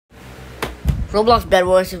Roblox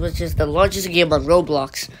Skywars, which is the largest game on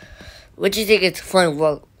Roblox. Which you think it's fun?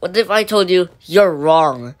 Well, what if I told you you're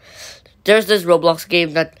wrong? There's this Roblox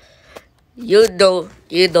game that you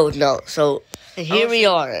don't know. So here we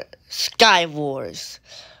are, Skywars,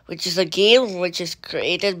 which is a game which is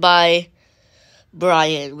created by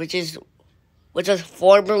Brian, which was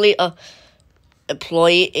formerly a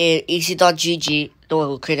employee in EC.GG, the one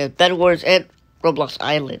who created Bedwars and Roblox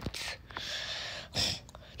Islands.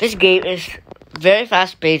 This game is very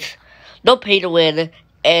fast-paced, no pay to win,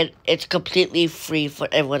 and it's completely free for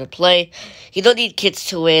everyone to play. You don't need kids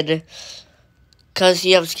to win, because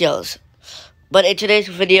you have skills. But in today's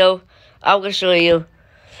video, I'm going to show you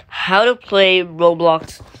how to play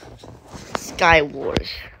Roblox Skywars.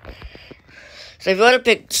 So if you want to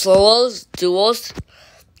pick solos, duos,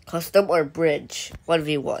 custom, or bridge,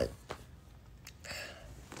 1v1.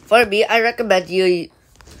 For me, I recommend you.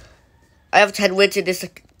 I have 10 wins in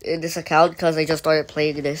this account because I just started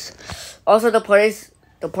playing this. Also, the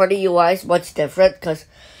party UI is much different because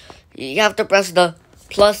you have to press the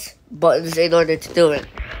plus buttons in order to do it.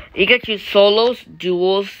 You can choose solos,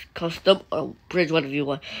 duos, custom, or bridge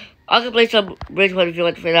 1v1. I'm gonna play some bridge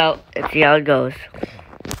 1v1 for now and see how it goes.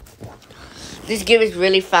 This game is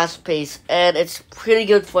really fast paced and it's pretty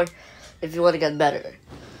good for if you want to get better.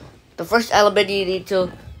 The first element you need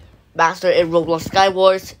to master in Roblox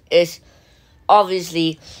Skywars is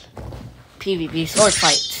obviously PvP sword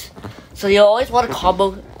fights. So you always want to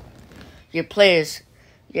combo your players,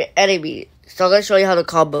 your enemy. So I'm going to show you how to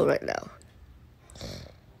combo right now.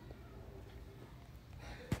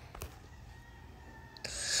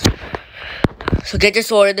 So get your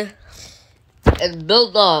sword and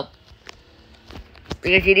build up,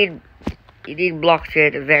 because you need blocks here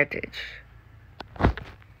at advantage.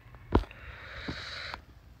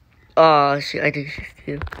 Oh shit, I think she's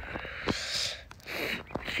too.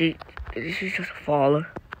 She's just a faller.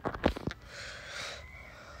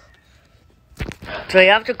 So you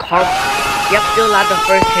have to land the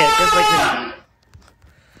first hit, just like this.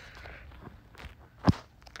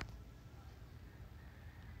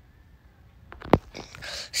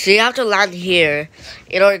 So you have to land here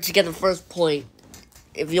in order to get the first point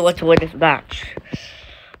if you want to win this match.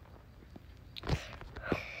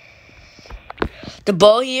 The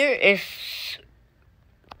bow here is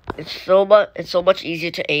so much easier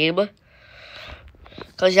to aim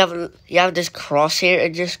because you have this crosshair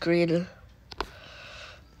in your screen.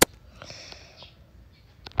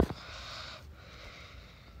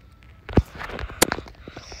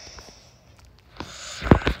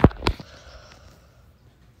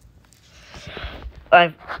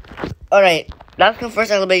 Alright, that's the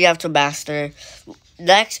first element you have to master.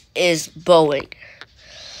 Next is bowing.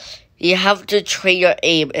 You have to train your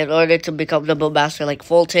aim in order to become the bow master like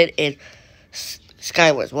Fulton in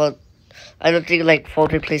Skywars. Well, I don't think like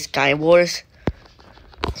Fulton plays Skywars.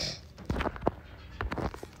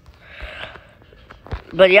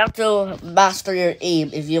 But you have to master your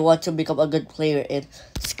aim if you want to become a good player in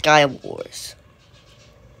Skywars.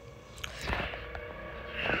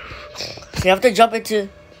 So you have to jump into...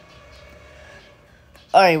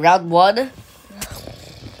 Alright, round 1.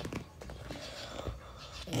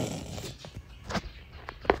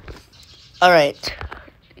 Alright.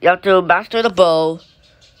 You have to master the bow.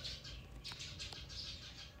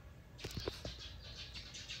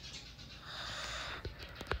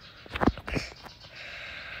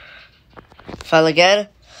 File again.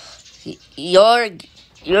 Your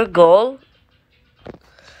goal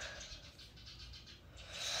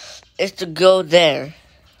is to go there.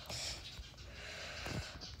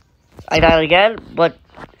 I died again, but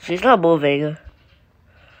she's not moving.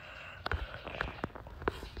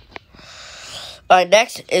 Alright,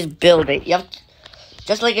 next is building. You have to,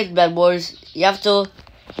 just like in Bedwars, you have to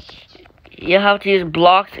use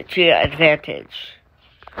blocks to your advantage.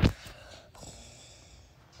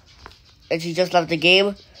 And she just left the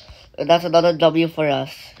game, and that's another W for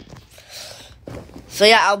us. So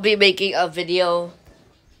yeah, I'll be making a video.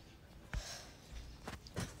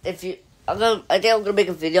 I think I'm gonna make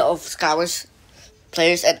a video of Skywars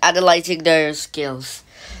players and analyzing their skills.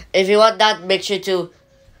 If you want that, make sure to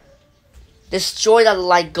destroy that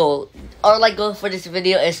like goal. Our like goal for this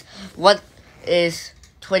video is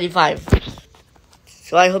 25.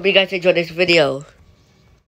 So I hope you guys enjoyed this video.